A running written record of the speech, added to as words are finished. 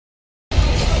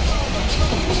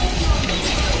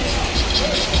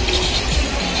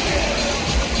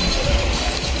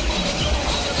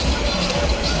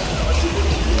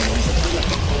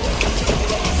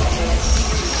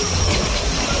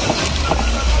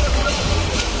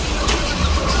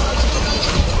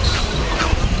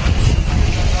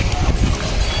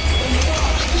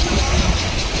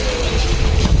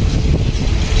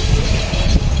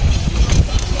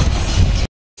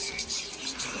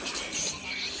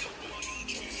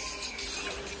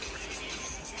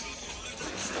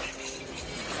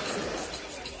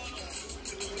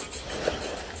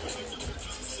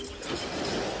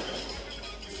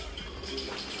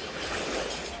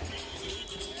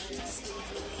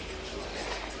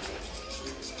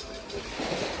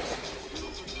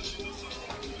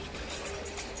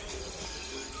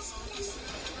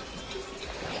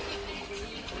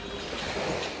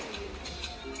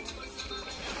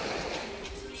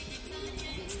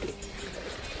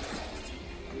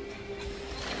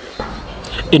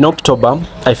In October,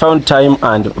 I found time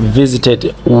and visited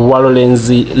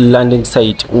Walulenzi landing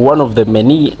site, one of the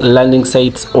many landing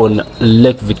sites on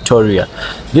Lake Victoria.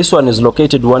 This one is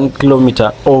located 1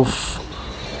 kilometer off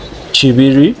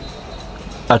Chibiri,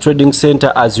 a trading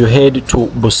center, as you head to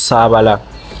Busabala.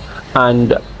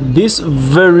 And this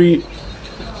very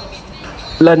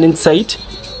landing site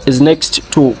is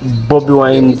next to Bobi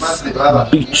Wine's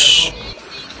beach.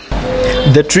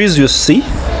 The trees you see,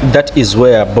 that is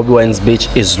where Bobi Wine's beach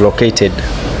is located.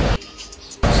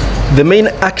 The main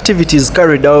activities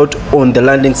carried out on the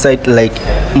landing site, like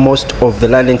most of the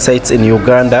landing sites in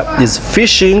Uganda, is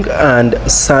fishing and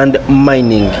sand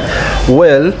mining.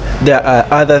 Well, there are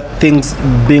other things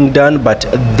being done, but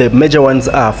the major ones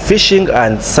are fishing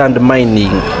and sand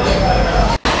mining.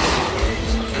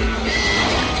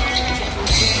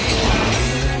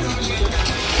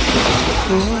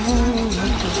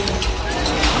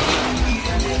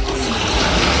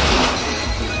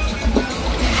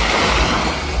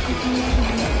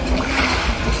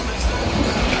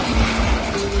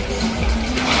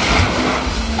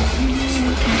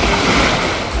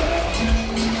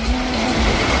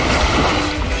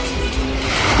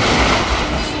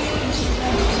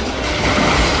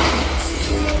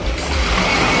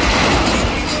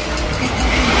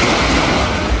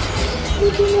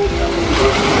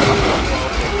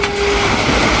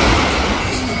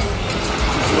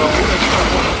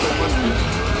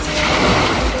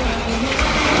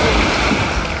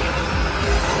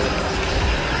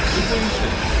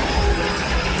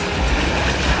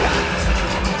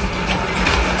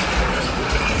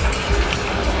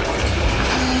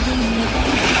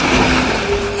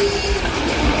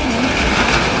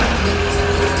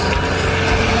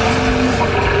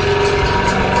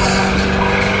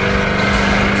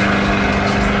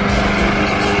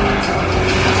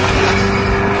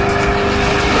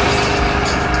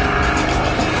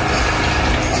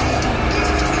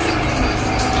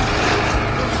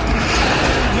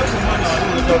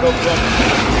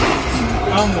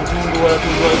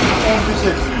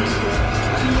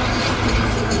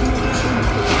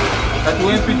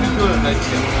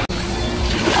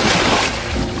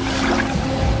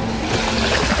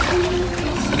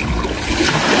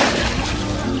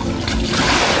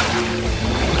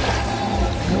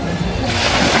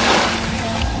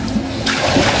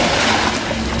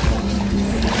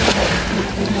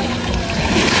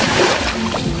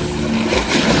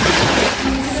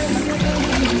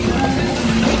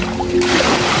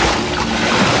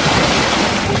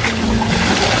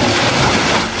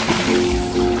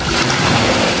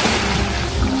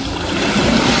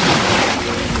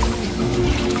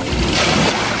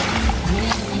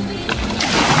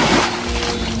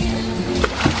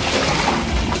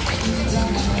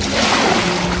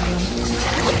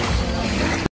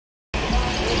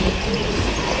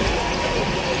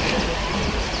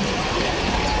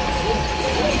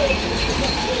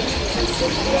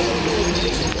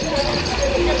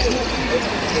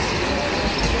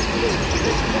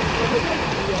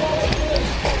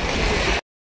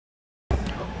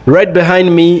 Right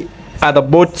behind me are the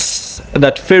boats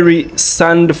that ferry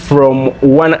sand from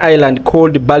one island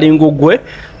called Bulingugwe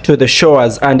to the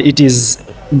shores, and it is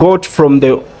got from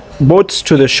the boats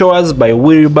to the shores by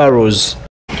wheelbarrows.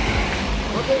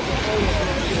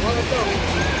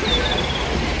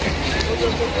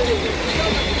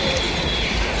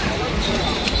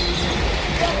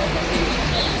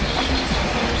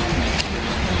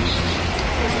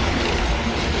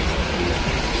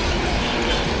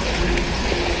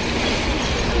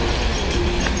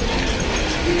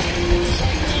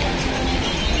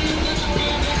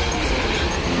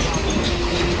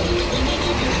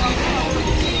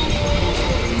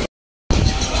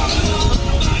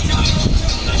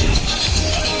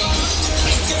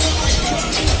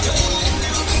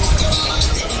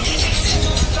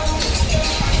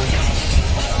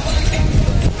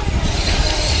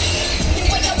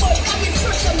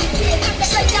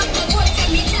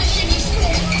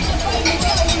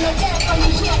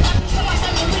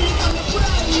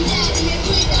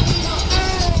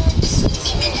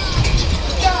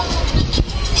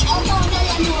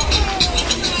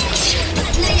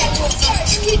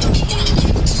 kitu